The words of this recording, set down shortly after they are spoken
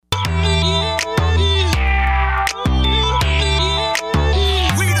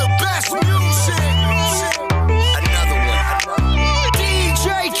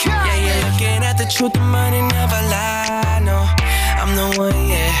truth, the money never lie. No, I'm the one,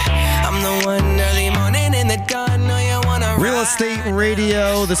 yeah. I'm the one early morning in the dawn. No, you wanna Real ride. Estate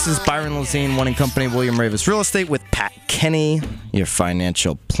Radio. This is Byron Lazine, One & Company, William Ravis Real Estate with Pat Kenny, your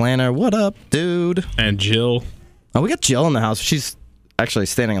financial planner. What up, dude? And Jill. Oh, we got Jill in the house. She's actually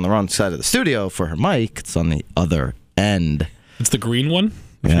standing on the wrong side of the studio for her mic. It's on the other end. It's the green one.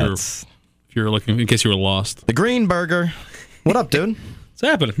 Yeah, If you're looking, in case you were lost. the Green Burger. What up, dude? What's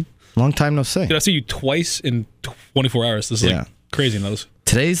happening? Long time no see. Did I see you twice in 24 hours? This is like crazy. Those.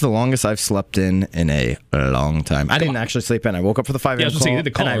 Today's the longest I've slept in a long time. I didn't actually sleep in. I woke up for the 5 Yeah, I a.m. was gonna say, call, you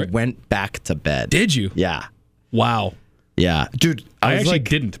did the call, and I right? went back to bed. Did you? Yeah. Wow. Yeah. Dude, I was actually like,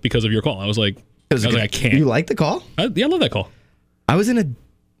 didn't because of your call. I was like, it I can't. You like the call? Yeah, I love that call.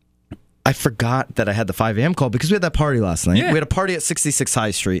 I forgot that I had the 5 a.m. call because we had that party last night. Yeah. We had a party at 66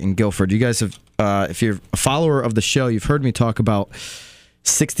 High Street in Guilford. You guys have, if you're a follower of the show, you've heard me talk about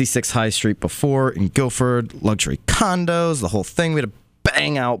 66 High Street before in Guilford, luxury condos, the whole thing. We had a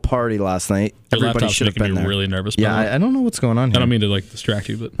bang out party last night. Your Everybody laptop's should have making been me there. really nervous. by the way. Yeah, I don't know what's going on I here. don't mean to like distract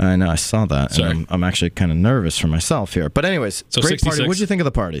you, but I know, I saw that. Sorry. And I'm actually kind of nervous for myself here. But anyways, So great party. 66. What did you think of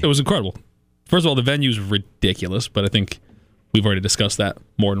the party? it was incredible. First of all, the venue's ridiculous, but I think we've already discussed that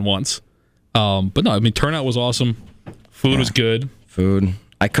more than once. But no, I mean, turnout was awesome. Food was good. Food.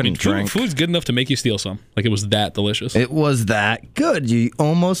 I I couldn't mean, drink. food's good enough to make you steal some. Like, it was that delicious. It was that good. You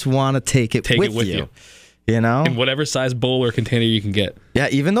almost want to take it with you. You know? In whatever size bowl or container you can get. Yeah,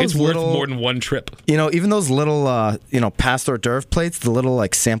 even those It's worth little, more than one trip. even those little, past hors d'oeuvre plates, the little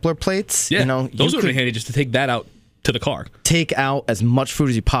like sampler plates. Yeah, those you would be could handy just to take that out to the car. take out as much food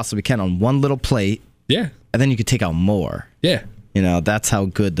as you possibly can on one little plate, Yeah, and then you could take out more. yeah. That's how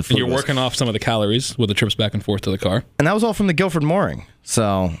good the food And you're was. working off some of the calories with the trips back and forth to the car. And that was all from the Guilford Mooring.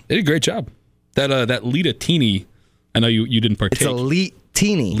 So They did a great job. That Lita Teeny, I know you didn't partake. it's elite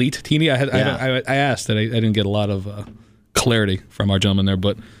teeny. Elite Teeny. I asked that I didn't get a lot of clarity from our gentleman there,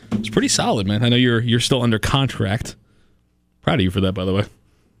 but it's pretty solid, man. I know you're still under contract. Proud of you for that, by the way.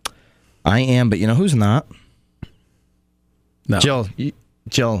 I am, but you know who's not? No.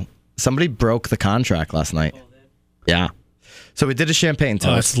 Jill, somebody broke the contract last night. Yeah. So we did a champagne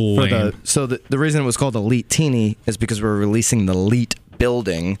toast. that's lame. The reason it was called Elite Teeny is because we're releasing the Elite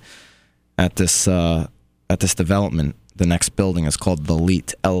building at this development. The next building is called the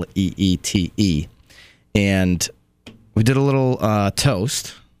Leet, Leete, and we did a little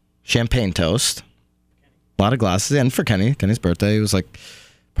toast, champagne toast, a lot of glasses, and for Kenny's birthday, it was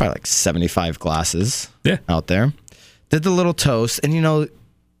probably 75 glasses out there. Did the little toast, and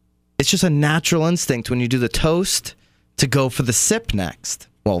it's just a natural instinct when you do the toast to go for the sip next.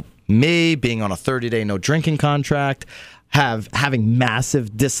 Well, me being on a 30-day no drinking contract, having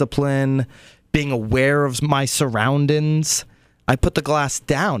massive discipline, being aware of my surroundings, I put the glass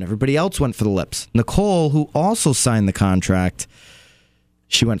down. Everybody else went for the lips. Nicole, who also signed the contract,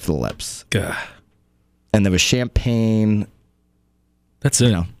 she went for the lips. Gah. And there was champagne, That's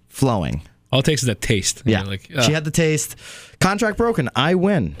it. flowing. All it takes is that taste. Yeah. You're She had the taste. Contract broken. I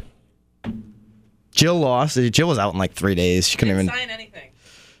win. Jill lost. Jill was out in 3 days. She couldn't even sign anything.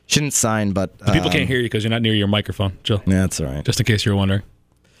 She didn't sign, but people can't hear you because you're not near your microphone, Jill. Yeah, that's all right. Just in case you're wondering.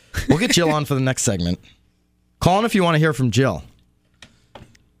 We'll get Jill on for the next segment. Call in if you want to hear from Jill.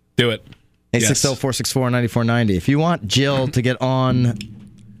 Do it. 860-464-9490. If you want Jill to get on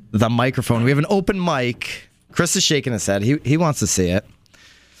the microphone, we have an open mic. Chris is shaking his head. He wants to see it.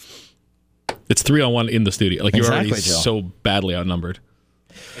 It's 3-on-1 in the studio. You're already Exactly, Jill. so badly outnumbered.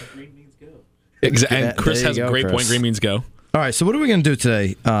 Green means go. And Chris there you has a go, great Chris. point. Green means go. All right, so what are we going to do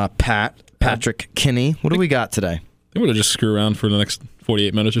today, Patrick Kinney? What do we got today? They would have just screw around for the next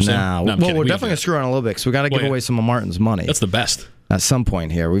 48 minutes or so. Nah, I'm well, kidding. we're We can definitely do going to screw around a little bit because we got to give yeah. away some of Martin's money That's the best. at some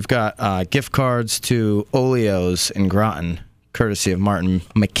point here. We've got gift cards to Oleo's in Groton, courtesy of Martin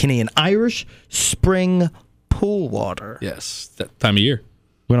McKinney, and Irish Spring pool water. Yes, that time of year.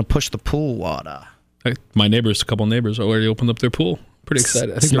 We're going to push the pool water. My neighbors, a couple neighbors, already opened up their pool. Pretty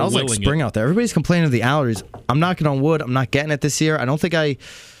excited. I It think smells they're like willing spring it. out there. Everybody's complaining of the allergies. I'm knocking on wood. I'm not getting it this year. I don't think I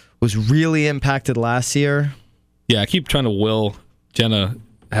was really impacted last year. Yeah, I keep trying to will. Jenna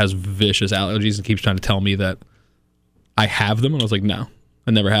has vicious allergies and keeps trying to tell me that I have them. And I was like, no,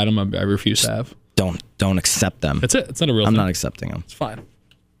 I never had them. I refuse to have. Don't accept them. That's it. It's not a real I'm thing. not accepting them. It's fine.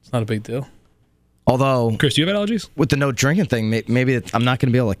 It's not a big deal. Although, Chris, do you have allergies? with the no drinking thing, maybe I'm not going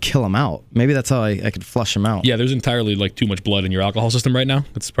to be able to kill them out. Maybe that's how I could flush them out. Yeah, there's entirely too much blood in your alcohol system right now.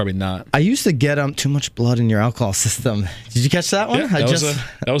 It's probably not. I used to get too much blood in your alcohol system. Did you catch that one? Yeah,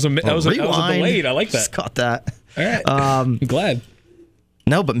 that was a rewind. delayed. I like that. Just caught that. All right. I'm glad.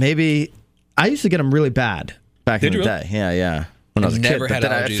 No, but maybe I used to get them really bad back in Did the you really? day. Yeah. When I was a kid, never but had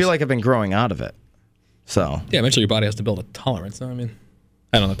then I allergies. feel like I've been growing out of it. So Yeah, eventually your body has to build a tolerance. No, I mean,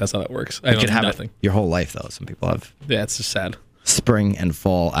 I don't know if that's how that works. I you don't could know have nothing. it your whole life, though. Some people have Yeah, it's just sad. spring and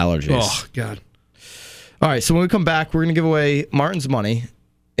fall allergies. Oh, God. All right, so when we come back, we're going to give away Martin's money,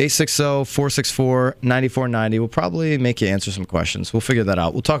 860-464-9490. We'll probably make you answer some questions. We'll figure that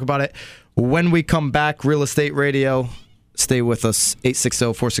out. We'll talk about it when we come back. Real Estate Radio. Stay with us,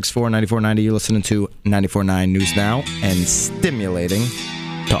 860-464-9490. You're listening to 94.9 News Now and Stimulating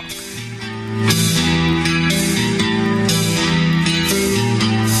Talk.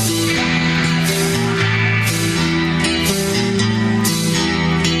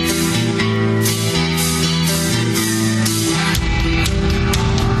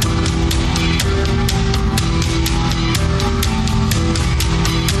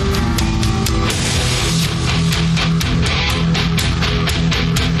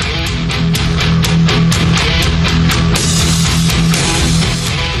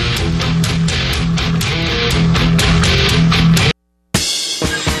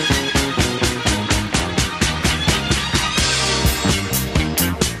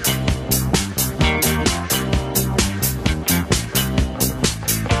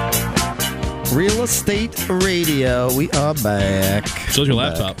 Real Estate Radio. We are back. So's your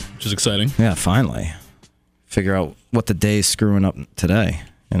laptop, which is exciting. Yeah, finally. Figure out what the day's screwing up today,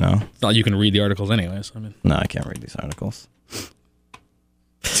 you know? It's not you can read the articles anyways. I mean, No, I can't read these articles.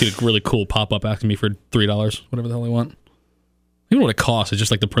 see a really cool pop-up asking me for $3, whatever the hell they want. Even what it costs, it's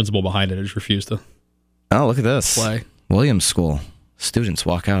just like the principle behind it. I just refuse to Oh, look at this. play. Williams School. Students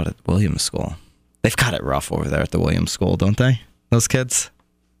walk out at Williams School. They've got it rough over there at the Williams School, don't they? Those kids?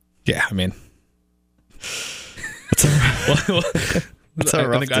 Yeah, I mean... It's a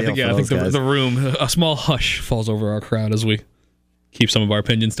rough I think deal for those guys. the room, a small hush falls over our crowd as we keep some of our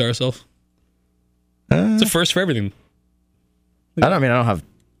opinions to ourselves. It's a first for everything. I don't have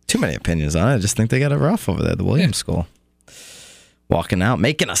too many opinions on it. I just think they got it rough over there at the Williams School. Walking out,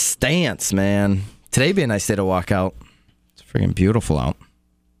 making a stance, man. Today be a nice day to walk out. It's freaking beautiful out.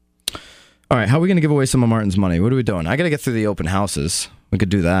 All right, how are we going to give away some of Martin's money? What are we doing? I got to get through the open houses. We could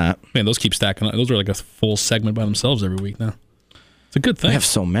do that. Man, those keep stacking up. Those are like a full segment by themselves every week now. It's a good thing. We have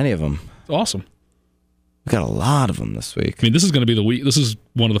so many of them. It's awesome. We got a lot of them this week. I mean, this is going to be the week. This is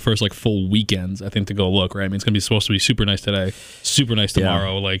one of the first like full weekends, I think, to go look, right? I mean, it's going to be supposed to be super nice today, super nice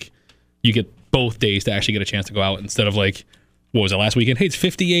tomorrow. Like, you get both days to actually get a chance to go out instead of like, what was it last weekend? Hey, it's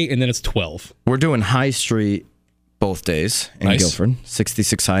 58 and then it's 12. We're doing High Street both days in Nice. Guilford.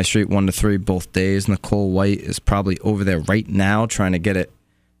 66 High Street, 1 to 3 both days. Nicole White is probably over there right now trying to get it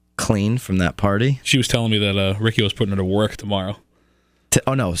clean from that party. She was telling me that Ricky was putting her to work tomorrow.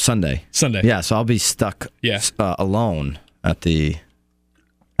 Oh, no, Sunday. Sunday. Yeah, so I'll be stuck Yeah. alone at the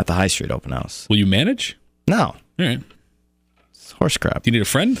High Street open house. Will you manage? No, All right. it's horse crap. Do you need a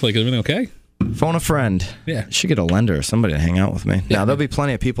friend? Like, is everything okay? Phone a friend. Yeah. Should get a lender or somebody to hang out with me. Yeah. Now, there'll be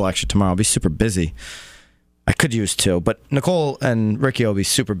plenty of people actually tomorrow. I'll be super busy. I could use 2, but Nicole and Ricky will be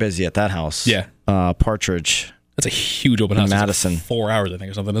super busy at that house. Yeah. Partridge. That's a huge open house. It's like Madison. 4 hours, I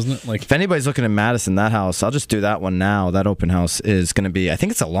think, or something, isn't it? Like, If anybody's looking at Madison, that house, I'll just do that one now. That open house is going to be, I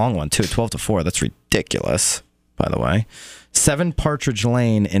think it's a long one too, 12 to 4. That's ridiculous, by the way. 7 Partridge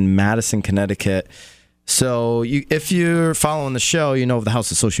Lane in Madison, Connecticut. So if you're following the show, you know of the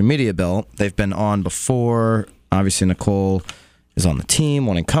House of Social Media Bill. They've been on before. Obviously, Nicole is on the team,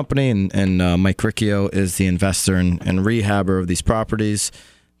 one in company, and Mike Riccio is the investor and rehabber of these properties.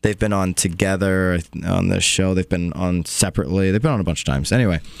 They've been on together on this show. They've been on separately. They've been on a bunch of times.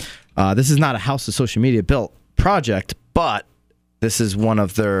 Anyway, this is not a House of Social Media Built project, but this is one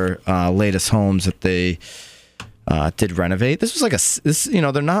of their latest homes that they did renovate. This was like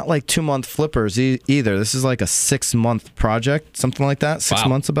they're not like 2-month flippers either. This is like a 6-month project, something like that. 6 Wow.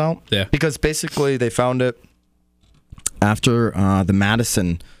 months about. Yeah. Because basically they found it after the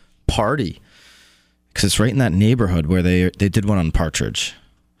Madison party, because it's right in that neighborhood where they did one on Partridge.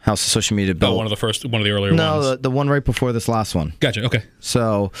 House of Social Media Built. one of the earlier No, ones. the one right before this last one. Gotcha. Okay.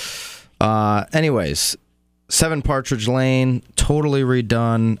 So, anyways, 7 Partridge Lane, totally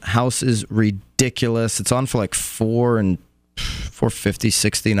redone. House is ridiculous. It's on for like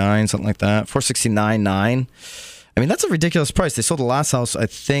 $450,69, something like that. $469,900. I mean, that's a ridiculous price. They sold the last house, I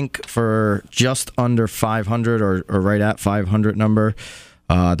think, for just under $500 or right at $500 number.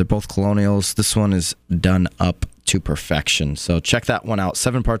 They're both colonials. This one is done up to perfection. So check that one out.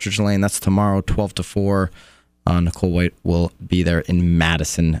 7 Partridge Lane. That's tomorrow, 12 to 4. Nicole White will be there in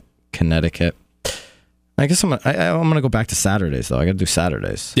Madison, Connecticut. I guess I'm gonna go back to Saturdays though. I got to do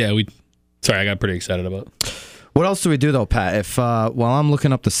Saturdays. Yeah, Sorry, I got pretty excited about it. What else do we do though, Pat? If while I'm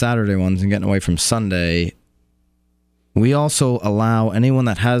looking up the Saturday ones and getting away from Sunday, we also allow anyone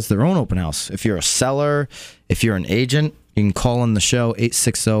that has their own open house. If you're a seller, if you're an agent, you can call in the show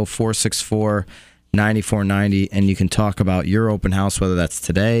 860-464-9490, and you can talk about your open house, whether that's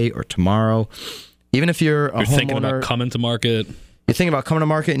today or tomorrow. Even if you're a homeowner, thinking about coming to market. You're thinking about coming to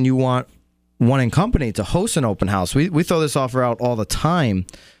market and you want One in Company to host an open house. We throw this offer out all the time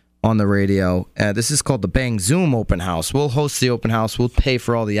on the radio. This is called the Bang Zoom Open House. We'll host the open house. We'll pay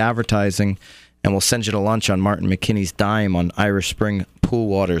for all the advertising, and we'll send you to lunch on Martin McKinney's dime, on Irish Spring Pool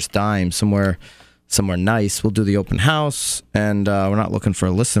Water's dime, somewhere nice. We'll do the open house, and we're not looking for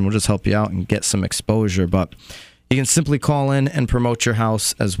a listen. We'll just help you out and get some exposure. But you can simply call in and promote your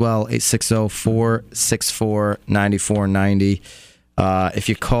house as well, 860-464-9490. If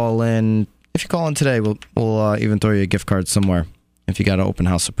you call in today, we'll even throw you a gift card somewhere if you got an open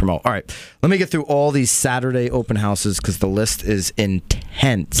house to promote. All right, let me get through all these Saturday open houses because the list is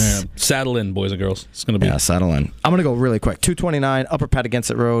intense. Yeah, saddle in, boys and girls. It's going to be. Yeah, saddle in. I'm going to go really quick. 229 Upper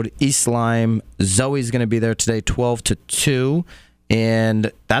Patagonia Road, East Lyme. Zoe's going to be there today, 12 to 2.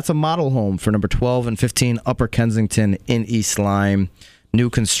 And that's a model home for number 12 and 15 Upper Kensington in East Lyme. New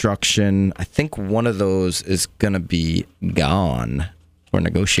construction. I think one of those is going to be gone. We're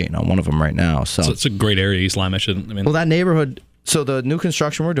negotiating on one of them right now. So it's a great area, East Lyme. Well, that neighborhood. So the new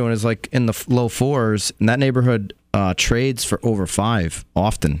construction we're doing is like in the low 4s, and that neighborhood trades for over 5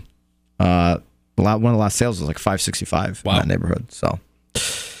 often. One of the last sales was like 565 in that neighborhood. So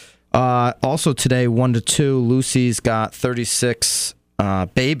also today, 1 to 2, Lucy's got 36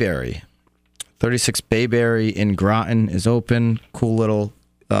 Bayberry. 36 Bayberry in Groton is open. Cool little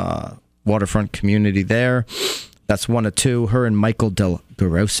waterfront community there. That's 1 to 2. Her and Michael Del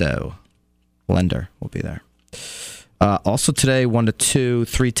Grosso, lender, will be there. Also today, 1 to 2,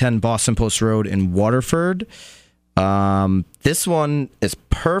 310 Boston Post Road in Waterford. This one is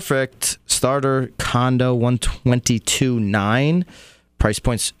perfect. Starter condo, 122.9. Price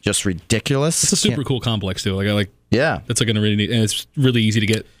point's just ridiculous. It's a super cool complex too. Yeah, that's going to really neat, and it's really easy to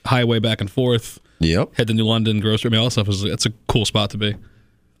get highway back and forth. Yep. Head to New London, grocery. I mean, all that stuff it's a cool spot to be.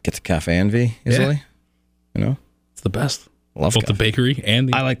 Get to Cafe Envy easily. Yeah. It's the best. Love both the bakery and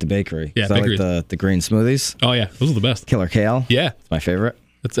the. I like the bakery. Yeah, bakery. I like the green smoothies. Oh yeah, those are the best. Killer Kale. Yeah, it's my favorite.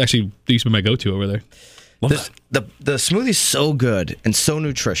 That's actually used to be my go-to over there. Love that. The smoothie's so good and so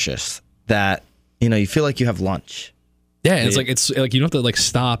nutritious that you feel like you have lunch. Yeah, and it's like you don't have to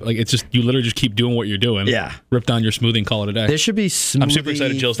stop. Like it's just you literally just keep doing what you're doing. Yeah, rip down your smoothie and call it a day. There should be smoothie. I'm super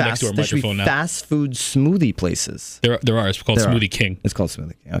excited. Jill's next to our microphone now. Fast food smoothie places. There are. It's called Smoothie King. It's called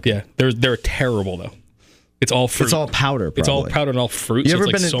Smoothie King. Okay. Yeah, they're terrible though. It's all fruit. It's all powder. Probably. It's all powder and all fruit. You so ever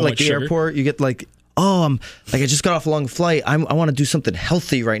it's been so in much the sugar. airport? You get I just got off a long flight. I want to do something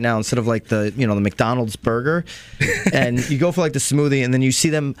healthy right now instead of the McDonald's burger. And you go for the smoothie, and then you see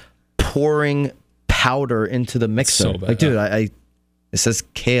them pouring powder into the mixer. So bad. Dude, it says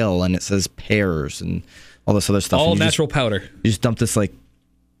kale and it says pears and all this other stuff. All natural powder. You just dump this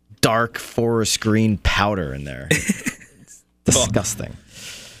dark forest green powder in there. It's disgusting.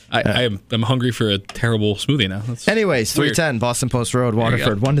 I'm hungry for a terrible smoothie now. Anyways, 310 Boston Post Road,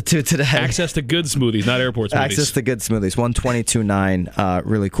 Waterford, 1 to 2 today. Access to good smoothies, not airport smoothies. Access to good smoothies, 122.9.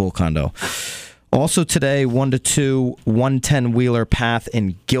 Really cool condo. Also today, 1 to 2, 110 Wheeler Path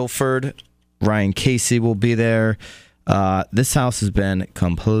in Guilford. Ryan Casey will be there. This house has been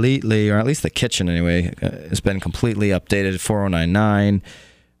completely, or at least the kitchen anyway, has been completely updated. 4099,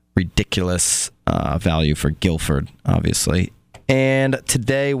 ridiculous value for Guilford, obviously. And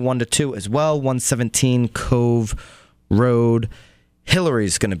today, 1 to 2 as well, 117 Cove Road.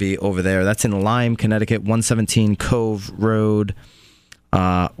 Hillary's going to be over there. That's in Lyme, Connecticut, 117 Cove Road.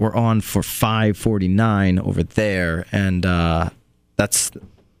 We're on for 549 over there, and that's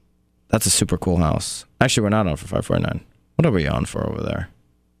a super cool house. Actually, we're not on for 549. What are we on for over there?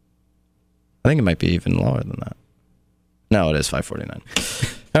 I think it might be even lower than that. No, it is 549.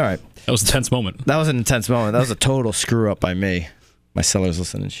 All right. That was an intense moment. That was an intense moment. That was a total screw up by me. My seller's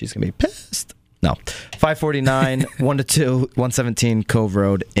listening. She's going to be pissed. No. 549, 1 to 2, 117 Cove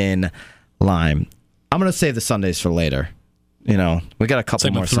Road in Lyme. I'm going to save the Sundays for later. We got a couple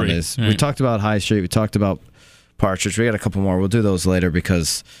more Sundays. Right. We talked about High Street. We talked about Partridge. We got a couple more. We'll do those later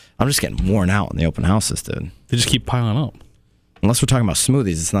because I'm just getting worn out in the open houses, dude. They just keep piling up. Unless we're talking about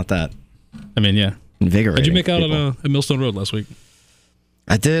smoothies, it's not that invigorating. How'd you make out on Millstone Road last week?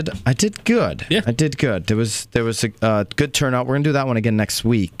 I did good. Yeah. I did good. There was a good turnout. We're going to do that one again next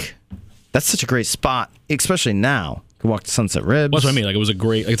week. That's such a great spot, especially now. You can walk to Sunset Ribs. That's what I mean.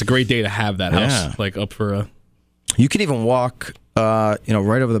 It's a great day to have that house up for a... You could even walk right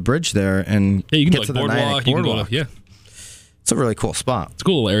over the bridge there and you can get to the boardwalk. boardwalk. Yeah. It's a really cool spot. It's a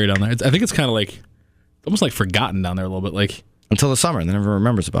cool little area down there. I think it's kind of like almost like forgotten down there a little bit. Like Until the summer, and then everyone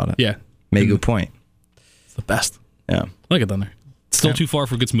remembers about it. yeah, Made a good point. it's the best. Yeah. I like it down there. It's still too far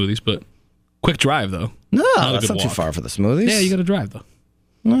for good smoothies, but quick drive though. No, a that's good not too walk. far for the smoothies. Yeah, you got to drive though.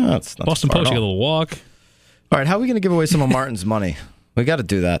 No, it's not Boston too far Post, at you got a all. little walk. All right, how are we going to give away some of Martin's money? We got to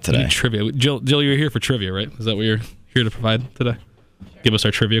do that today. Trivia. Jill, you're here for trivia, right? Is that what you're here to provide today? Give us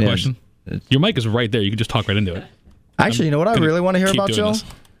our trivia Yeah, question. Your mic is right there. You can just talk right into it. Actually, you know what I gonna really want to hear keep about, doing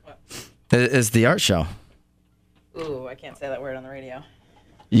Jill? this. Is the art show. Ooh, I can't say that word on the radio.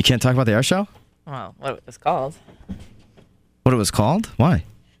 You can't talk about the art show? Well, what it was called? What it was called? Why?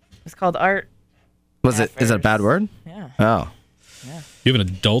 It's called Art. Is it a bad word? Yeah. Oh. You have an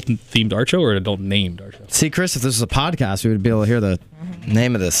adult-themed art show or an adult-named art show? See, Chris, if this was a podcast, we would be able to hear the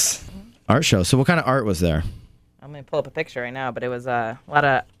name of this art show. So what kind of art was there? I'm going to pull up a picture right now, but it was a lot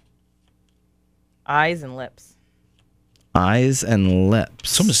of eyes and lips. Eyes and lips.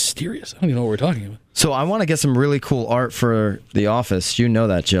 So mysterious. I don't even know what we're talking about. So I want to get some really cool art for the office. You know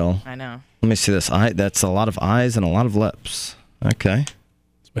that, Jill. I know. Let me see this. That's a lot of eyes and a lot of lips. Okay.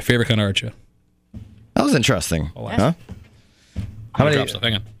 It's my favorite kind of art show. That was interesting. Oh, wow. Huh? How many, Drop stuff.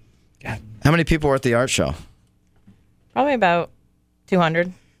 Hang on. how many people were at the art show? Probably about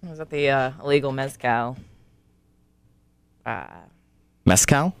 200. I was at the illegal mezcal.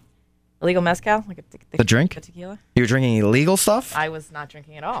 Mezcal? Illegal mezcal? Like The drink? The tequila? You were drinking illegal stuff? I was not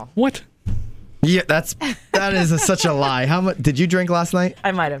drinking at all. What? Yeah, that is such a lie. How much did you drink last night?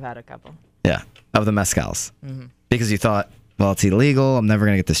 I might have had a couple. Yeah, of the mezcals. Because you thought, well, it's illegal. I'm never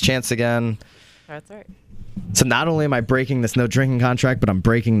going to get this chance again. That's right. So not only am I breaking this no drinking contract, but I'm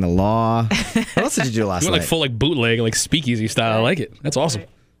breaking the law. What else did you do last You night? went like full like bootleg, like speakeasy style. I like it. That's awesome. If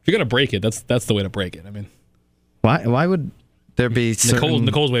you're gonna break it, that's the way to break it. I mean, Why would there be certain...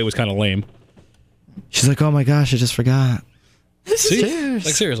 Nicole's way was kind of lame. She's like, oh my gosh, I just forgot. See? Cheers.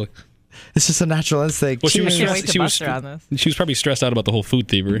 Like seriously. It's just a natural instinct. Well, she was Can't stressed. wait to She was, bust her on this. she was probably stressed out about the whole food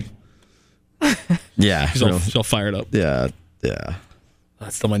thievery. Yeah. She's all fired up. Yeah.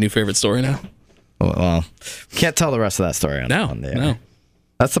 That's still my new favorite story now. Well, can't tell the rest of that story on the air. No.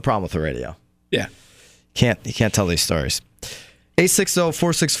 That's the problem with the radio. Yeah. You can't tell these stories.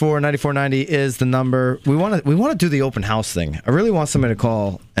 860-464-9490 is the number. We want to do the open house thing. I really want somebody to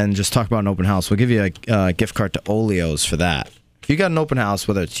call and just talk about an open house. We'll give you a gift card to Oleo's for that. If you got an open house,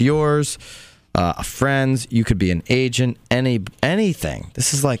 whether it's yours, a friend's, you could be an agent, anything.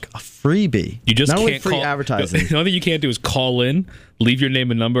 This is like a freebie. You just not only can't free call, advertising. The only thing you can't do is call in, leave your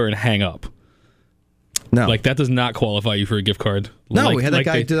name and number, and hang up. No, Like that does not qualify you for a gift card. No, Like- we had that like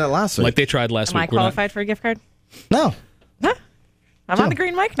guy they- do that last week. Like they tried last Am I week. We're not- qualified for a gift card? No, Huh? I'm Jill. on the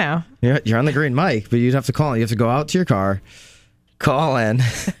green mic now. you're on the green mic, but you'd have to call. You have to go out to your car, call in,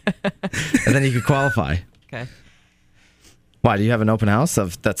 and then you could qualify. Okay. Why, do you have an open house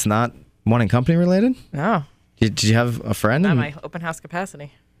that's not One and Company related? No, Did you have a friend? not my open house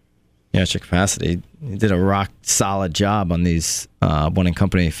capacity. Yeah, it's your capacity. You did a rock solid job on these One and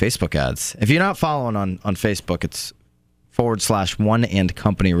Company Facebook ads. If you're not following on Facebook, it's /One and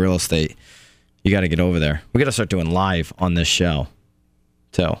Company Real Estate. You got to get over there. We got to start doing live on this show,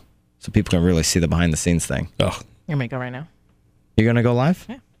 too, so people can really see the behind the scenes thing. Oh, You want me to go right now? You're gonna go live?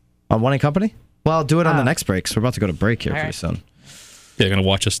 Yeah. On One and Company? Well, I'll do it on the next break, because we're about to go to break here All pretty right. soon. they're gonna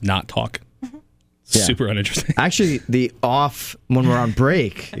watch us not talk. Yeah. Super uninteresting. Actually, the off when we're on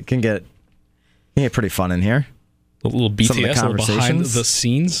break, it can get pretty fun in here. A little BTS, Some of the a little behind conversations. the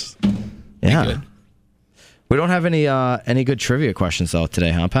scenes. Yeah. Good. We don't have any good trivia questions though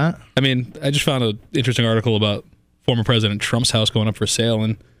today, huh, Pat? I mean, I just found an interesting article about former President Trump's house going up for sale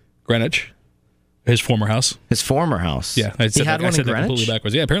in Greenwich. His former house. His former house. Yeah, I he said, had that, I one said in that Greenwich. completely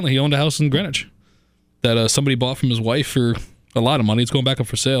backwards. Yeah, apparently he owned a house in Greenwich that somebody bought from his wife for a lot of money. It's going back up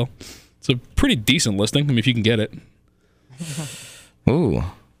for sale. It's a pretty decent listing. I mean, if you can get it. Ooh,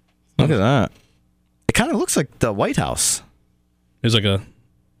 look at that! It kind of looks like the White House. There's like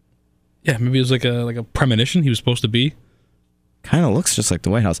maybe it was like a premonition he was supposed to be. Kind of looks just like the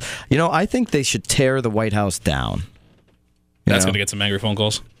White House. You know, I think they should tear the White House down. You That's know? going to get some angry phone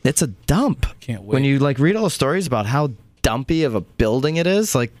calls. It's a dump. Can't wait. When you read all the stories about how dumpy of a building it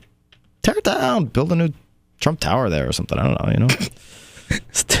is, tear it down, build a new Trump Tower there or something. I don't know.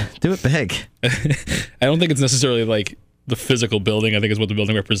 Just do it big. I don't think it's necessarily like the physical building. I think it's what the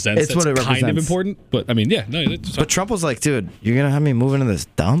building represents. It's what it Kind of represents. important, but I mean, yeah, no. But Trump was like, dude, you're gonna have me move into this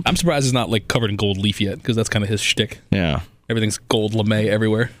dump? I'm surprised it's not like covered in gold leaf yet, because that's kind of his shtick. Yeah. Everything's gold lame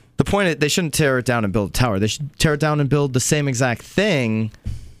everywhere. The point is, they shouldn't tear it down and build a tower. They should tear it down and build the same exact thing,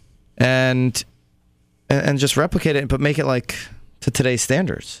 and just replicate it, but make it like to today's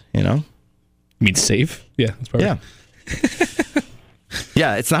standards. You know? You mean safe? Yeah, that's probably. Yeah.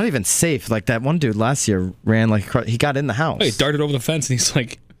 Yeah, it's not even safe. Like that one dude last year ran he got in the house. He darted over the fence and he's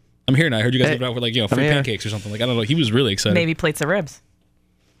like, "I'm here now. I heard you guys give it out for free pancakes or something." Like I don't know. He was really excited. Maybe plates of ribs.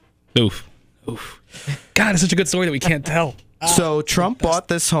 Oof. God, it's such a good story that we can't tell. So Trump bought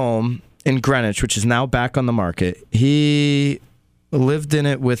this home in Greenwich, which is now back on the market. He lived in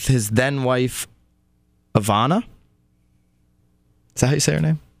it with his then wife, Ivana. Is that how you say her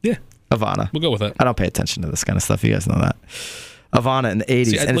name? Yeah. Ivana. We'll go with that. I don't pay attention to this kind of stuff. You guys know that. Ivana in the 80s.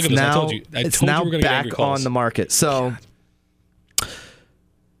 See, and look it's at this. I now, told you. it's we now were gonna get angry back calls. on the market. So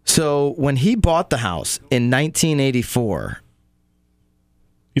when he bought the house in 1984,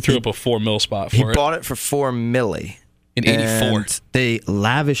 He threw up a $4 million spot for he it. bought it for $4 million. In 84. And they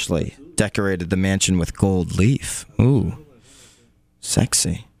lavishly decorated the mansion with gold leaf. Ooh,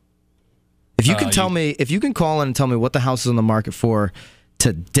 sexy. If you can if you can call in and tell me what the house is on the market for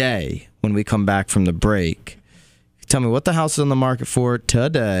today when we come back from the break, tell me what the house is on the market for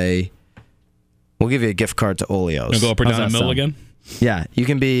today, we'll give you a gift card to Olio's. Gonna go up or How's down a that mill sound? again? Yeah, you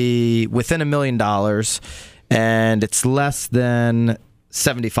can be within $1 million, and it's less than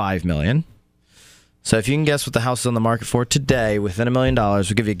 $75 million. So if you can guess what the house is on the market for today, within $1 million, we'll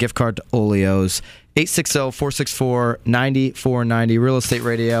give you a gift card to Olio's. 860-464-9490, Real Estate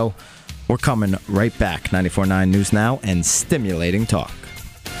Radio. We're coming right back. 94.9 News Now and stimulating talk.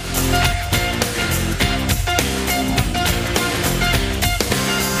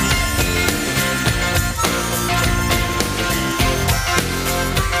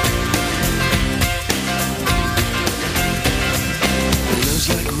 Love's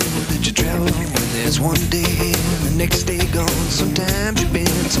like a road that you travel on. There's one day here and the next day gone. Sometimes you bend,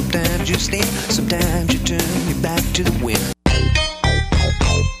 sometimes you stand, sometimes you turn your back to the wind.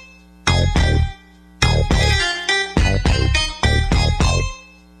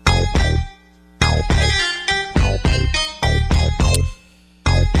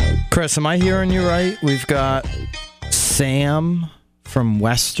 Chris, am I hearing you right? We've got Sam from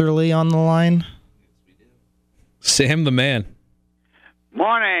Westerly on the line. Sam the man.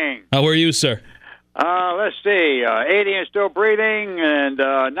 Morning. How are you, sir? Let's see. 80 and still breathing, and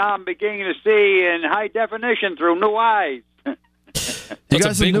now I'm beginning to see in high definition through new eyes. You That's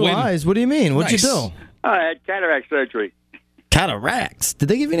got a some big new win. eyes. What do you mean? What'd Nice. you do? I had cataract surgery. Cataracts. Did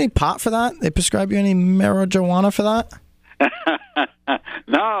they give you any pot for that? They prescribe you any marijuana for that?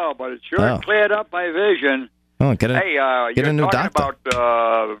 No, but it sure Oh. cleared up my vision. Oh, get Hey, get you're a new talking doctor.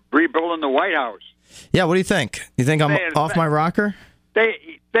 about rebuilding the White House. Yeah, what do you think? You think I'm Man, off my rocker? They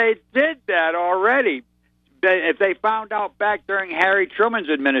did that already. If they found out back during Harry Truman's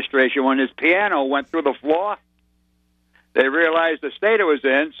administration when his piano went through the floor, they realized the state it was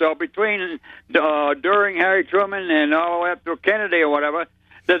in. So between during Harry Truman and all the way up to Kennedy or whatever,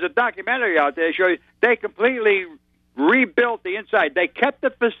 there's a documentary out there that shows they completely rebuilt the inside. They kept the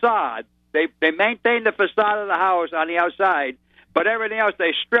facade. They maintained the facade of the house on the outside, but everything else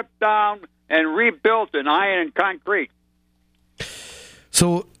they stripped down and rebuilt in iron and concrete.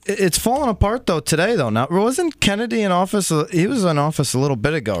 So it's falling apart though today though. Now wasn't Kennedy in office? He was in office a little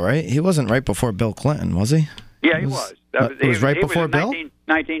bit ago, right? He wasn't right before Bill Clinton, was he? Yeah, he was. It was right before Bill?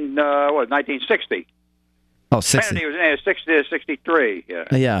 1960. Oh, 60. Kennedy was in 60 to 63.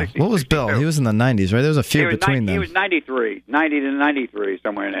 Yeah. 60, What was Bill? 62. He was in the 90s, right? There was a few between He them. was 93, 90 to 93,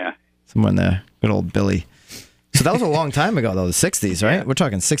 somewhere in there. Somewhere in there. Good old Billy. So that was a long time ago, though, the 60s, right? Yeah. We're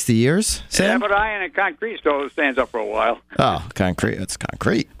talking 60 years, Yeah, Sam? but iron and concrete still stands up for a while. Oh, concrete. It's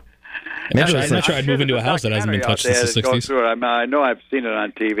concrete. Maybe it was I like- tried moving to a house that hasn't been touched since the Documentary out there 60s. that goes through it. I know I've seen it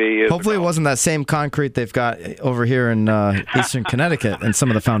on TV. years Hopefully it ago. wasn't that same concrete they've got over here in eastern Connecticut and some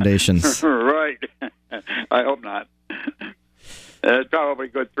of the foundations. Right. I hope not. It's probably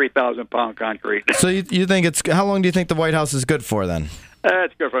good 3,000-pound concrete. So you think it's... How long do you think the White House is good for, then?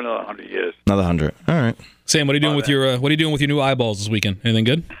 It's good for another 100 years. Another 100. All right. Sam, what are you doing with your new eyeballs this weekend? Anything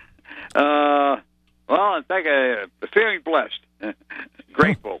good? Well, in fact, feeling blessed,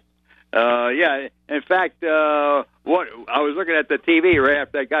 grateful. Yeah, in fact, what I was looking at the TV right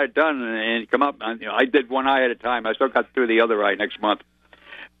after I got it done and come up. I did one eye at a time. I still got to do the other eye next month.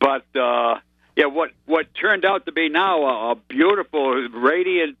 But yeah, what turned out to be now a beautiful,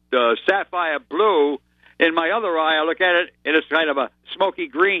 radiant sapphire blue. In my other eye, I look at it, and it's kind of a smoky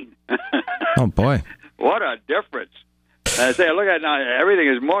green. Oh, boy. What a difference! I say, look at it now. Everything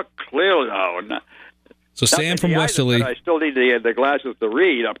is more clear now. So Sam from The eyes, Westerly. but I still need the glasses to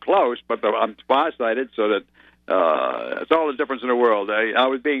read up close, but I'm farsighted, so that it's all the difference in the world. I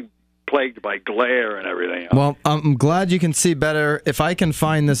was being plagued by glare and everything else. Well, I'm glad you can see better. If I can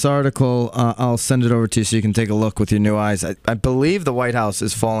find this article, I'll send it over to you so you can take a look with your new eyes. I believe the White House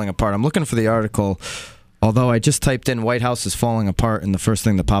is falling apart. I'm looking for the article Although I just typed in White House is falling apart, and the first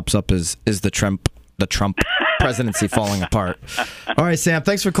thing that pops up is the Trump presidency falling apart. All right, Sam,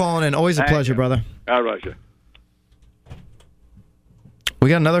 thanks for calling in. Always a pleasure, brother. God bless you. We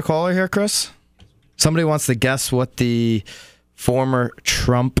got another caller here, Chris. Somebody wants to guess what the former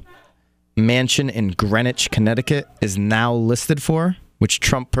Trump mansion in Greenwich, Connecticut is now listed for, which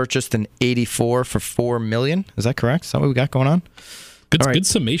Trump purchased in '84 for $4 million. Is that correct? Is that what we got going on? Good, All right. good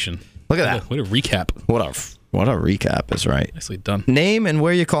summation. Look at that. What a recap. What a recap is right. Nicely done. Name and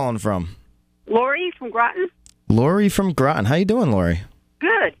where you calling from? Lori from Groton. Lori from Groton. How you doing, Lori?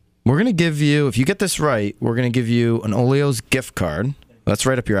 Good. We're going to give you, if you get this right, we're going to give you an Oleo's gift card. That's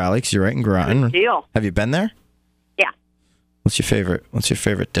right up your alley 'cause you're right in Groton. Good deal. Have you been there? Yeah. What's your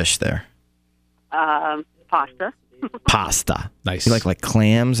favorite dish there? Pasta. Pasta. Nice. You like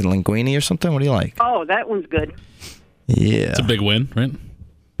clams and linguine or something? What do you like? Oh, that one's good. Yeah. It's a big win, right?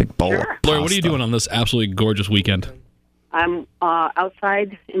 big bowl. Sure. Of Lori, what are you pasta. doing on this absolutely gorgeous weekend? I'm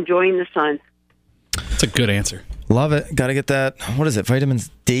outside enjoying the sun. That's a good answer. Love it. Got to get that. What is it? Vitamin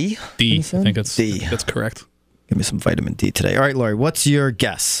D? D. I You said? think that's D. That's correct. Give me some vitamin D today. All right, Lori, what's your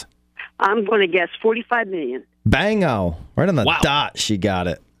guess? I'm going to guess 45 million. Bango. Right on the Wow. dot, she got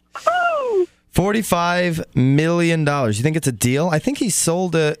it. Oh, $45 million. You think it's a deal? I think he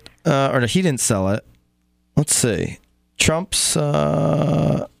sold it, or no, he didn't sell it. Let's see. Trump's,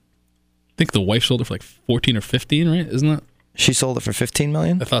 I think the wife sold it for like 14 or 15, right? Isn't that? she sold it for $15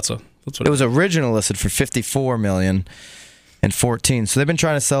 million? I thought so. That's what It was originally listed for $54 million and 14. So they've been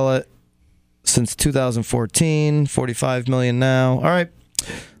trying to sell it since 2014. $45 million now. All right,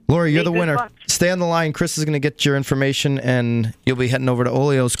 Lori, you're Hey, the good winner. luck. Stay on the line. Chris is going to get your information, and you'll be heading over to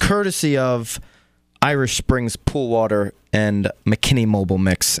Oleo's, courtesy of Irish Springs Pool Water and McKinney Mobile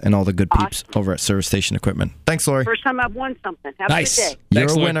Mix and all the good peeps over at Service Station Equipment. Thanks, Lori. first time I've won something. Have Nice. a good day. You're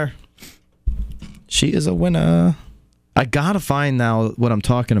Thanks, a Lori. winner. She is a winner. I gotta find now what I'm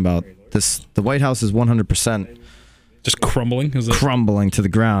talking about. The White House is 100% just crumbling. Is it? crumbling to the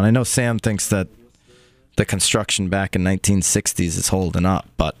ground. I know Sam thinks that the construction back in 1960s is holding up,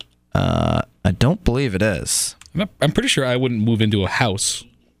 but I don't believe it is. I'm pretty sure I wouldn't move into a house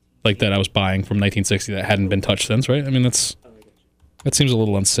like that I was buying from 1960 that hadn't been touched since, right? I mean, that seems a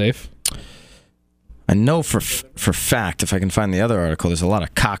little unsafe. I know for fact, if I can find the other article, there's a lot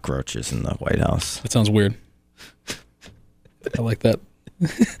of cockroaches in the White House. That sounds weird. I like that.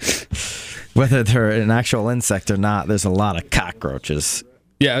 Whether they're an actual insect or not, there's a lot of cockroaches.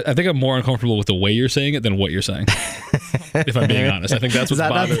 Yeah, I think I'm more uncomfortable with the way you're saying it than what you're saying. If I'm being honest, I think that's Is what's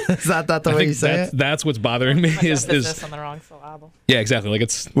that, not, bothering. is that not the I way think you say it? that's what's bothering me. Is Emphasis on the wrong syllable. yeah, exactly. Like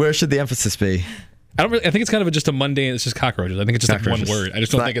it's. Where should the emphasis be? I don't. Really, I think it's kind of just a mundane. It's just cockroaches. I think it's just like one Cockroaches. word. I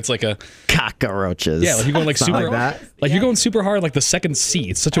just don't It's think it's like a. Cockroaches. Yeah, like you're going like It's not super. like that. Like you're going super hard. Like the second C.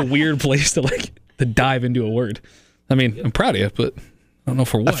 It's such a weird place to dive into a word. I mean, I'm proud of you, but I don't know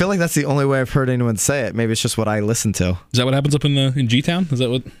for what. I feel like that's the only way I've heard anyone say it. Maybe it's just what I listen to. Is that what happens up in G-Town? Is that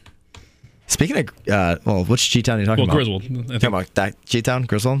what? Speaking of, well, which G-Town are you talking Well, about? Griswold. I You think. talking about that G-Town,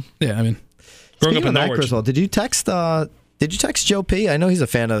 Griswold? Yeah, I mean, growing Speaking up in of that, Norwich. Griswold, did you text Joe P? I know he's a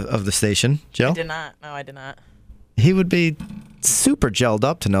fan of the station. Joe? I did not. No, I did not. He would be super gelled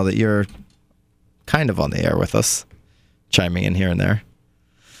up to know that you're kind of on the air with us, chiming in here and there.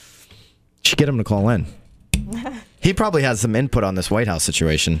 Should get him to call in. He probably has some input on this White House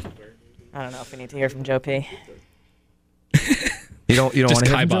situation. I don't know if we need to hear from Joe P. You don't Just want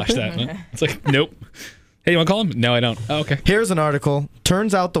to hear from Joe kibosh P? that. Huh? It's like, nope. Hey, you want to call him? No, I don't. Oh, okay. Here's an article.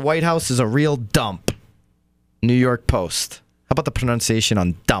 Turns out the White House is a real dump. New York Post. How about the pronunciation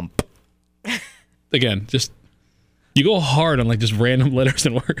on dump? Again, just you go hard on like just random letters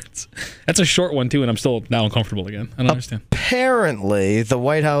and words. That's a short one too, and I'm still now uncomfortable again. I don't understand. Apparently, the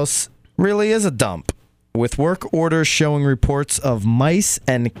White House really is a dump, with work orders showing reports of mice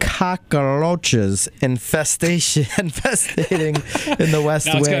and cockroaches infestating in the West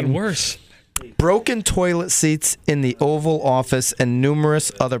Now it's gotten Wing, worse. broken toilet seats in the Oval Office, and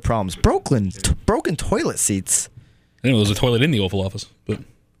numerous other problems. Broken toilet seats? I didn't know there was a toilet in the Oval Office, but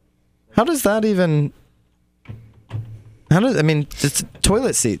How does that even... I mean, it's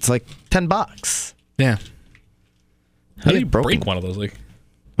toilet seats, like $10. yeah. How do you broken? break one of those? Like,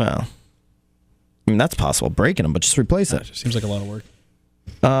 Well, I mean, that's possible, breaking them, but just replace it it. just seems like a lot of work.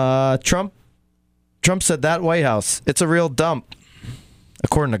 Trump said that White House, it's a real dump,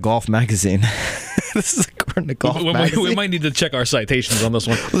 according to Golf Magazine. This is according to Golf Magazine. We might need to check our citations on this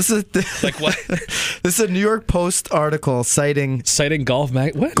one. This is Like what? This is a New York Post article citing Citing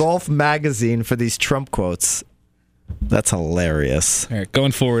what? Golf Magazine for these Trump quotes. That's hilarious. All right,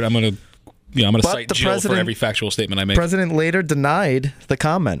 going forward, I'm gonna But cite the Jill for president- every factual statement I make. President later denied the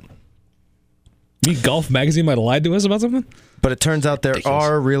comment. You mean Golf Magazine might have lied to us about something? But it turns out there Ridiculous.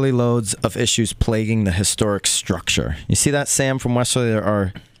 are really loads of issues plaguing the historic structure. You see that, Sam, from Westerly? There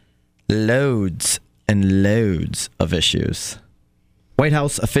are loads and loads of issues. White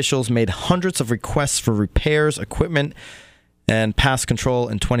House officials made hundreds of requests for repairs, equipment, and pest control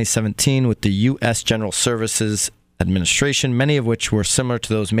in 2017 with the U.S. General Services Administration, many of which were similar to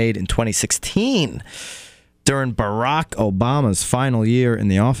those made in 2016 during Barack Obama's final year in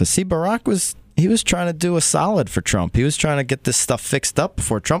the office. See, Barack was trying to do a solid for Trump. He was trying to get this stuff fixed up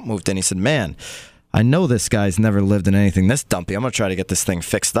before Trump moved in. He said, man, I know this guy's never lived in anything this dumpy. I'm going to try to get this thing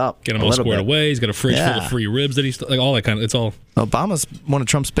fixed up. Get him all squared away. He's got a fridge full of free ribs that he's like all that kind of. It's all. Obama's one of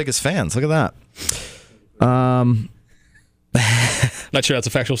Trump's biggest fans. Look at that. Not sure that's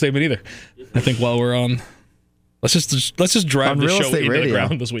a factual statement either. I think while we're on, let's just drive On the Real show Estate into Radio. the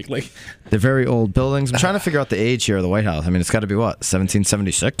ground this week. Like, They're very old buildings. I'm trying to figure out the age here of the White House. I mean, it's got to be what,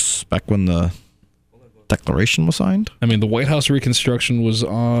 1776, back when the Declaration was signed? I mean, the White House reconstruction was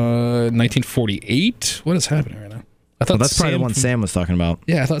 1948. What is happening right now? I thought That's probably the Sam one from- Sam was talking about.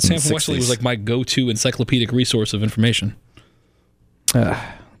 Yeah, I thought in Sam the from Westerly 60s. was like my go-to encyclopedic resource of information. I'm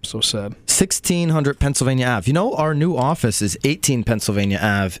so sad. 1600 Pennsylvania Ave. You know, our new office is 18 Pennsylvania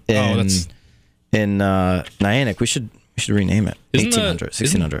Ave in Niantic. We should rename it. 1800,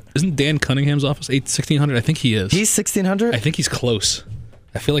 1600. Isn't Dan Cunningham's office 1600? I think he is. He's 1600? I think he's close.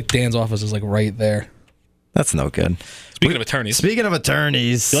 I feel like Dan's office is like right there. That's no good. Speaking of attorneys. Speaking of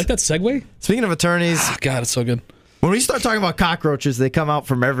attorneys. You like that segue? Speaking of attorneys. Oh, God, it's so good. When we start talking about cockroaches, they come out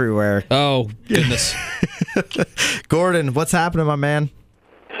from everywhere. Oh, goodness. Gordon, what's happening, my man?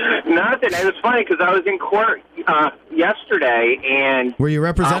 Nothing. It was funny because I was in court yesterday, and Were you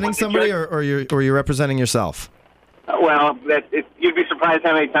representing with the somebody, judge- or were you representing yourself? well, you'd be surprised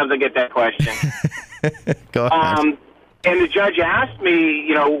how many times I get that question. Go ahead. And the judge asked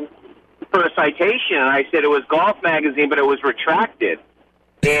me, for a citation, and I said it was Golf Magazine, but it was retracted.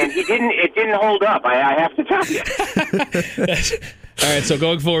 And he didn't. It didn't hold up. I have to tell you. All right, so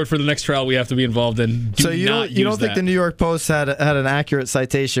going forward for the next trial we have to be involved in, So you don't think the New York Post had an accurate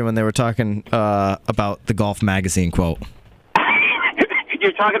citation when they were talking about the Golf Magazine quote?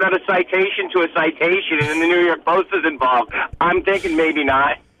 You're talking about a citation to a citation, and then the New York Post is involved. I'm thinking maybe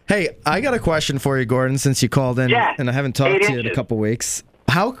not. Hey, I got a question for you, Gordon, since you called in, Yeah, and I haven't talked 8 to you in a inches. couple weeks.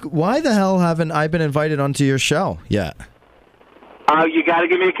 Why the hell haven't I been invited onto your show yet? You got to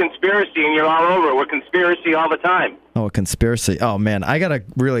give me a conspiracy, and you're all over it. We're conspiracy all the time. Oh, a conspiracy. Oh, man, I got a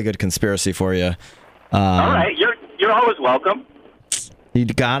really good conspiracy for you. All right, you're always welcome. You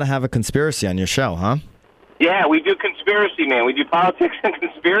got to have a conspiracy on your show, huh? Yeah, we do conspiracy, man. We do politics and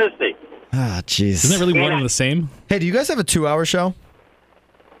conspiracy. Ah, jeez. Isn't that really one and the same? Hey, do you guys have a 2-hour show?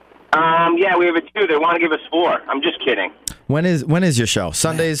 Yeah, we have a 2. They want to give us 4. I'm just kidding. When is your show?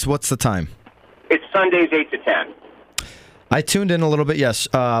 Sundays, what's the time? It's Sundays 8 to 10. I tuned in a little bit,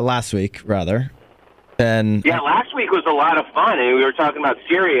 last week, rather. And Yeah, last week was a lot of fun, and we were talking about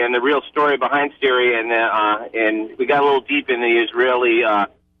Syria and the real story behind Syria, and we got a little deep in the Israeli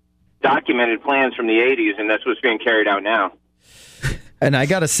documented plans from the 80s, and that's what's being carried out now. And I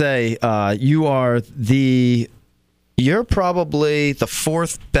gotta say, you're probably the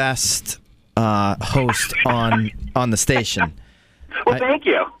 4th best host on the station. Well, thank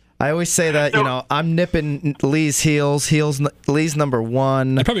you. I always say that, I'm nipping Lee's heels. Lee's number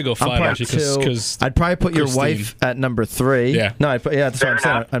 1. I'd probably go 5, I'm part actually, 2. 'cause I'd probably put your Christine. wife at number 3. Yeah. No, that's what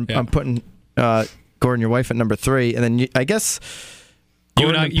I'm saying. I'm putting Gordon, your wife, at number 3, and then I guess You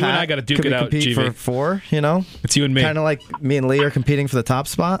and Gordon I Pat got to duke could it we out, compete GV. for 4. It's you and me. Kind of like me and Lee are competing for the top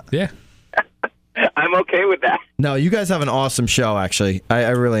spot. Yeah. I'm okay with that. No, you guys have an awesome show. Actually, I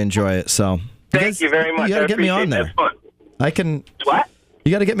really enjoy it. So Thank you very much. You got to I get me on appreciate there. it. That's fun. What?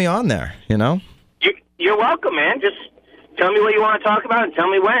 You got to get me on there. You're welcome, man. Just tell me what you want to talk about and tell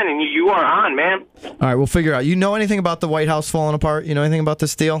me when, and you are on, man. All right, we'll figure out. You know anything about the White House falling apart? You know anything about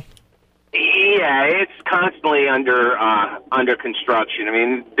this deal? Yeah, it's constantly under construction. I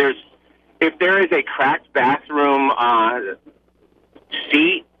mean, if there is a cracked bathroom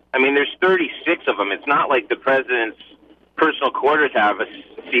seat, I mean, there's 36 of them. It's not like the president's personal quarters have a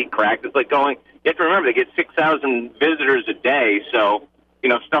seat cracked. It's like you have to remember, they get 6,000 visitors a day, so,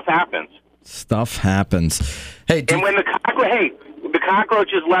 stuff happens. Stuff happens. Hey, And when the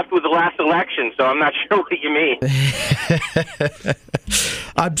cockroach is left with the last election, so I'm not sure what you mean.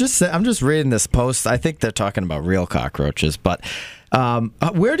 I'm just reading this post. I think they're talking about real cockroaches, but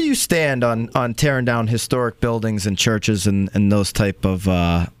where do you stand on tearing down historic buildings and churches and those types of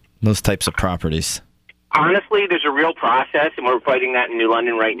properties? Honestly, there's a real process, and we're fighting that in New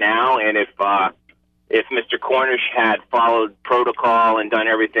London right now. And if if Mr. Cornish had followed protocol and done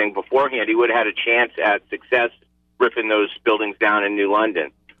everything beforehand, he would have had a chance at success ripping those buildings down in New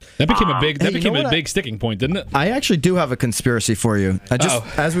London. That became a big. That Hey, you became know a what big sticking point, didn't it? I actually do have a conspiracy for you.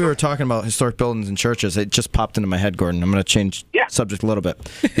 Uh-oh. As we were talking about historic buildings and churches, it just popped into my head, Gordon. I'm going to change subject a little bit.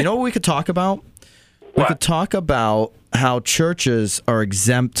 You know what we could talk about? We could talk about how churches are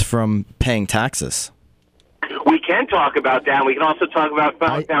exempt from paying taxes. We can talk about that. We can also talk about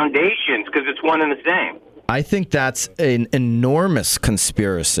foundations because it's one and the same. I think that's an enormous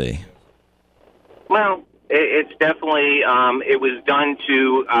conspiracy. Well, it's definitely, it was done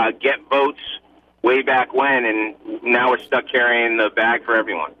to get votes way back when, and now we're stuck carrying the bag for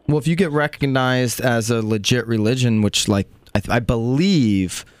everyone. Well, if you get recognized as a legit religion, which, like, I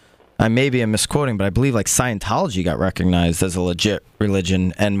believe, I maybe am misquoting, but I believe, like, Scientology got recognized as a legit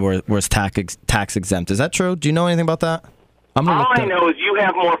religion and was tax exempt. Is that true? Do you know anything about that? All I know is you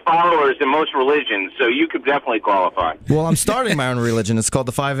have more followers than most religions, so you could definitely qualify. Well, I'm starting my own religion. It's called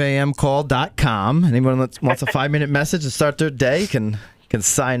the 5amcall.com. Anyone that wants a 5-minute message to start their day can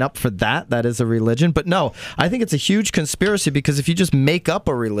sign up for that. That is a religion. But no, I think it's a huge conspiracy because if you just make up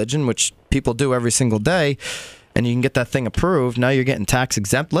a religion, which people do every single day, and you can get that thing approved, now you're getting tax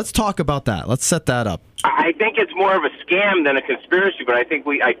exempt. Let's talk about that. Let's set that up. I think it's more of a scam than a conspiracy, but I think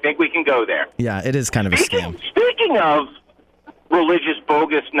we can go there. Yeah, it is kind of a scam. Speaking of religious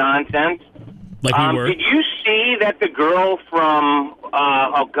bogus nonsense, like we were. Did you see that the girl from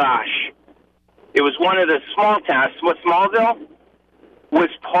it was one of the small towns, Smallville, was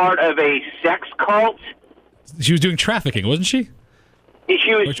part of a sex cult? She was doing trafficking, wasn't she?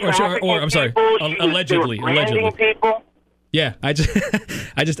 She was trafficking I'm sorry, people. allegedly. People. Yeah, I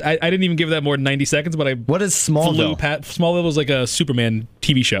didn't even give that more than 90 seconds, but What is Smallville? Smallville was like a Superman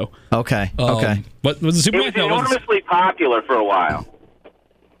TV show. Okay. What was it? Superman? It was enormously popular for a while.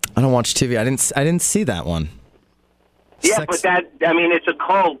 I don't watch TV. I didn't see that one. Yeah, but it's a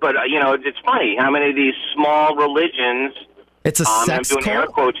cult, but it's funny how many of these small religions. It's a sex I'm doing air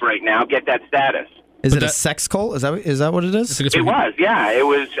cult? quotes right now. Get that status. Is it a sex cult? Is that what it is? It was, yeah. It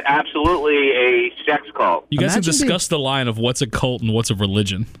was absolutely a sex cult. You guys can discuss the line of what's a cult and what's a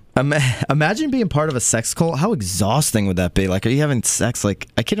religion. Imagine being part of a sex cult. How exhausting would that be? Like, are you having sex? Like,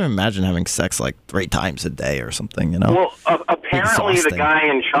 I can't imagine having sex like 3 times a day or something, you know? Well, apparently the guy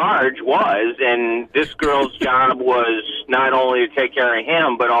in charge was, and this girl's job was not only to take care of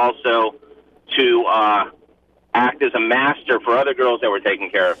him, but also to act as a master for other girls that were taking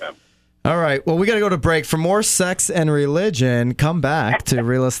care of him. All right. Well, we got to go to break. For more sex and religion, come back to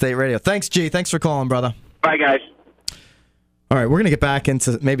Real Estate Radio. Thanks, G. Thanks for calling, brother. Bye, guys. All right. We're going to get back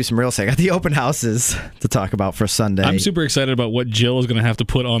into maybe some real estate. I got the open houses to talk about for Sunday. I'm super excited about what Jill is going to have to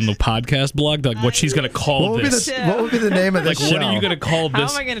put on the podcast blog, like what she's going to call this. What would be the name of this show? What are you going to call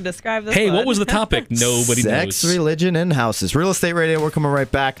this? How am I going to describe this? Hey, one? what was the topic? Nobody Sex, knows. religion, and houses. Real Estate Radio. We're coming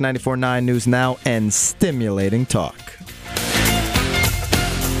right back. 94.9 News Now and stimulating talk.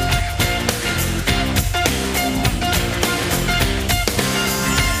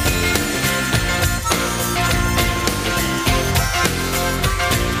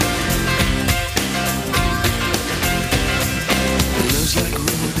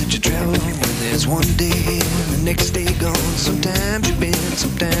 One day and the next day gone. Sometimes you bend,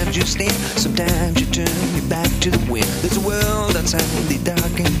 sometimes you stand, sometimes you turn your back to the wind. There's a world outside the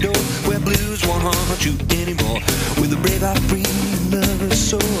darkened door where blues won't haunt you anymore. With a brave heart free and lover's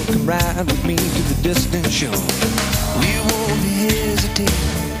soul, come ride with me to the distant shore. We won't hesitate,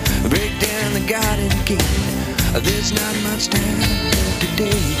 break down the garden gate. There's not much time left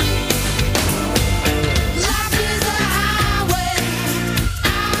today.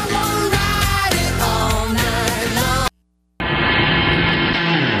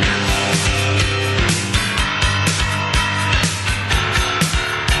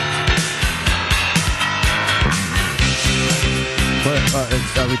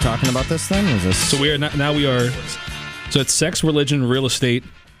 Are we talking about this then? Is this? So we are. So it's sex, religion, real estate,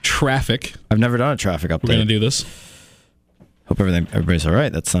 traffic. I've never done a traffic update. We're going to do this. Hope everybody's all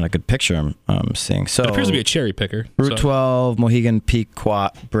right. That's not a good picture I'm seeing. So it appears to be a cherry picker. Route 12, Mohegan Pequot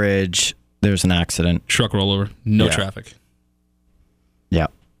Bridge. There's an accident. Truck rollover. No traffic. Yeah.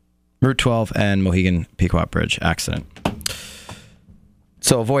 Route 12 and Mohegan Pequot Bridge accident.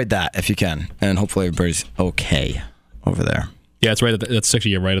 So avoid that if you can, and hopefully everybody's okay over there. Yeah, it's right. That's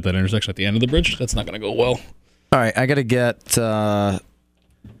actually right at that intersection at the end of the bridge. That's not going to go well. All right, I gotta get through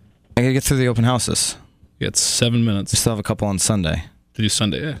the open houses. You got 7 minutes. We still have a couple on Sunday. To do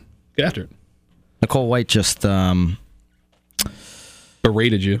Sunday, yeah. Get after it. Nicole White just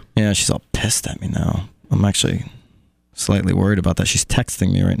berated you. Yeah, she's all pissed at me now. I'm actually slightly worried about that. She's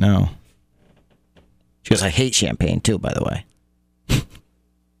texting me right now. She goes, I hate champagne too, by the way.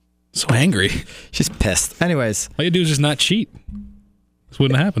 So angry. She's pissed. Anyways, All you do is just not cheat. This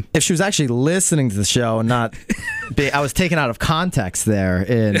wouldn't happen. if she was actually listening to the show and not I was taken out of context there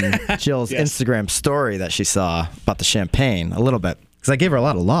in Jill's Instagram story that she saw about the champagne a little bit. Because I gave her a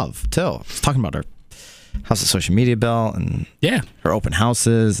lot of love, too. I was talking about her House of Social Media Bell and Yeah. her open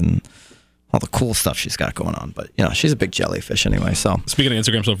houses and all the cool stuff she's got going on. But, she's a big jellyfish anyway, so. Speaking of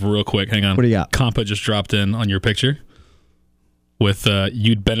Instagram stuff real quick, hang on. What do you got? Compa just dropped in on your picture with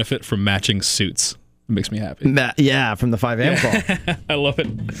you'd benefit from matching suits. It makes me happy. Yeah, from the 5 a.m. call. I love it.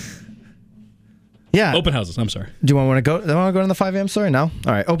 Yeah. Open houses. I'm sorry. Do you want to go? Do you want to go to the 5 a.m. story? No.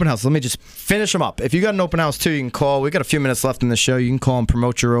 All right. Open house. Let me just finish them up. If you got an open house too, you can call. We got a few minutes left in the show. You can call and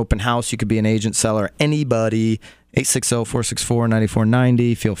promote your open house. You could be an agent, seller, anybody.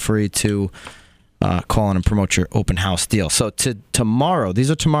 860-464-9490. Feel free to call in and promote your open house deal. So tomorrow, these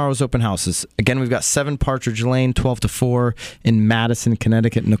are tomorrow's open houses. Again, we've got 7 Partridge Lane, 12 to 4 in Madison,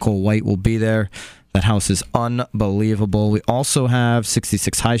 Connecticut. Nicole White will be there. That house is unbelievable. We also have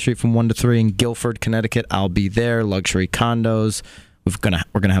 66 High Street from 1 to 3 in Guilford, Connecticut. I'll be there. Luxury condos. We're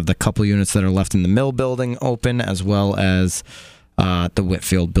gonna have the couple units that are left in the Mill building open, as well as the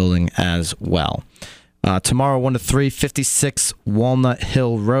Whitfield building as well. Tomorrow, 1 to 3, 56 Walnut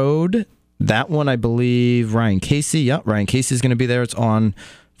Hill Road. That one, I believe, Ryan Casey. Yep, Ryan Casey is going to be there. It's on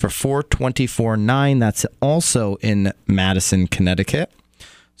for $424.9. That's also in Madison, Connecticut.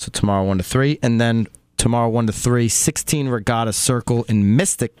 So tomorrow, 1 to 3. And then tomorrow, 1 to 3, 16 Regatta Circle in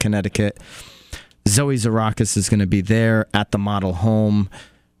Mystic, Connecticut. Zoe Zarakis is going to be there at the model home.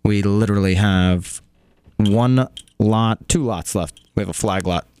 We literally have 2 lots left. We have a flag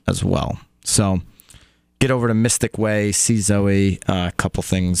lot as well. So get over to Mystic Way, see Zoe, a couple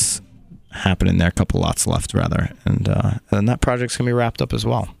things happening there, a couple lots left, rather. And then that project's going to be wrapped up as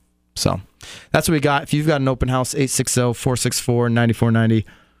well. So that's what we got. If you've got an open house, 860-464-9490.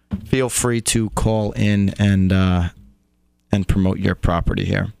 Feel free to call in and promote your property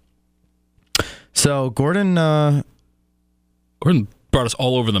here. So Gordon brought us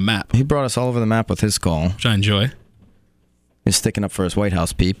all over the map, he brought us all over the map with his call. which I enjoy. He's sticking up for his White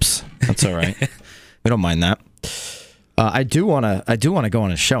House peeps. That's all right. We don't mind that. I do want to go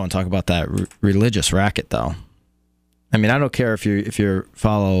on a show and talk about that religious racket, though. I mean, I don't care if you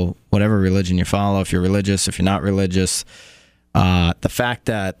follow whatever religion you follow, if you're religious, if you're not religious. The fact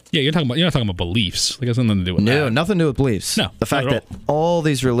that you're not talking about beliefs. Like, it has nothing to do with no, that. nothing to do with beliefs. No, the fact not at that all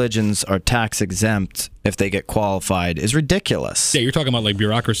these religions are tax exempt if they get qualified is ridiculous. Yeah, you're talking about like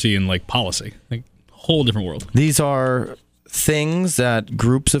bureaucracy and like policy, like whole different world. These are things that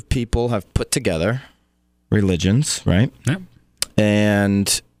groups of people have put together, religions, right? Yeah.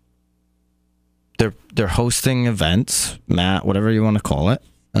 And they're hosting events, Matt, whatever you want to call it.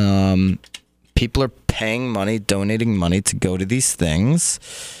 People are paying money, donating money to go to these things.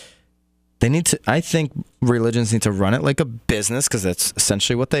 They need to. I think religions need to run it like a business, because that's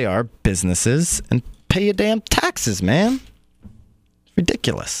essentially what they are, businesses, and pay your damn taxes, man. It's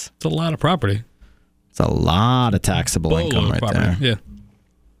ridiculous. It's a lot of property. It's a lot of taxable income right there. Yeah.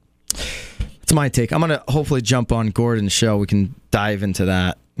 It's my take. I'm going to hopefully jump on Gordon's show. We can dive into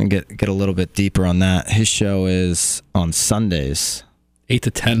that and get a little bit deeper on that. His show is on Sundays. 8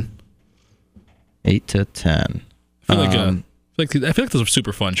 to 10. 8 to 10. I feel like this is a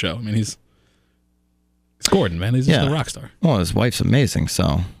super fun show. I mean, he's Gordon, man. He's just a rock star. Well, his wife's amazing,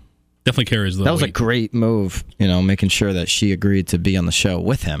 so definitely carries the that was weight. a great move, making sure that she agreed to be on the show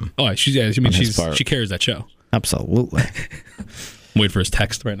with him. Oh, she carries that show. Absolutely. Wait for his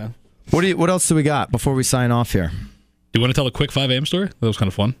text right now. What else do we got before we sign off here? Do you want to tell a quick 5 a.m. story? That was kind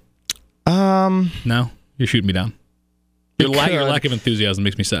of fun. No, you're shooting me down. Your lack of enthusiasm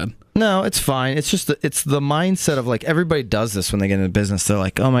makes me sad. No, it's fine. It's just it's the mindset of like everybody does this when they get into business. They're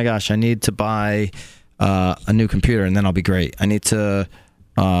like, oh my gosh, I need to buy a new computer and then I'll be great. I need to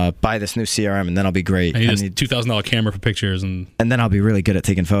buy this new CRM and then I'll be great. I need this $2,000 camera for pictures and then I'll be really good at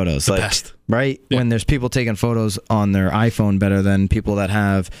taking photos. The best. Right? Yeah. When there's people taking photos on their iPhone better than people that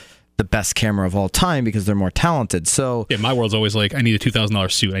have the best camera of all time because they're more talented. So yeah, my world's always like, I need a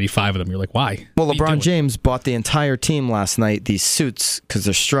 $2,000 suit. I need 5 of them. You're like, why? Well, LeBron James bought the entire team last night these suits because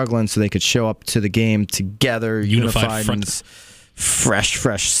they're struggling, so they could show up to the game together, unified in this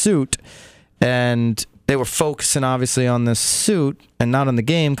fresh suit. And they were focusing obviously on this suit and not on the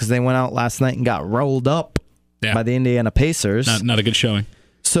game because they went out last night and got rolled up by the Indiana Pacers. Not a good showing.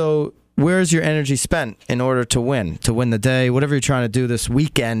 So where's your energy spent in order to win the day, whatever you're trying to do this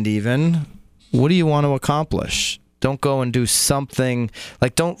weekend even? What do you want to accomplish? Don't go and do something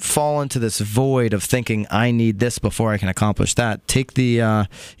like, don't fall into this void of thinking I need this before I can accomplish that. Take the,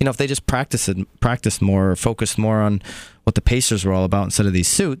 if they just practiced more, or focused more on what the Pacers were all about instead of these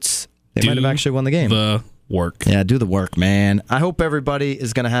suits, they might have actually won the game. The work. Yeah, do the work, man. I hope everybody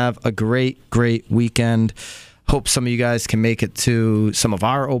is going to have a great, great weekend. Hope some of you guys can make it to some of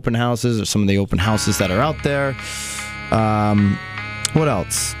our open houses or some of the open houses that are out there. What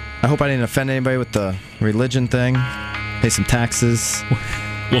else? I hope I didn't offend anybody with the religion thing. Pay some taxes.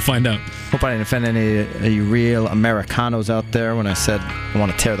 We'll find out. Hope I didn't offend any real Americanos out there when I said I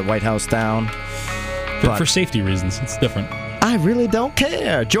want to tear the White House down. For safety reasons, it's different. I really don't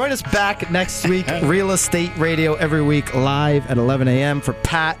care. Join us back next week. Real Estate Radio every week live at 11 a.m. For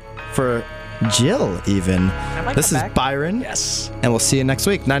Pat, for Jill even. This is Byron. Yes. And we'll see you next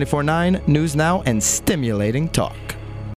week. 94.9 News Now and stimulating talk.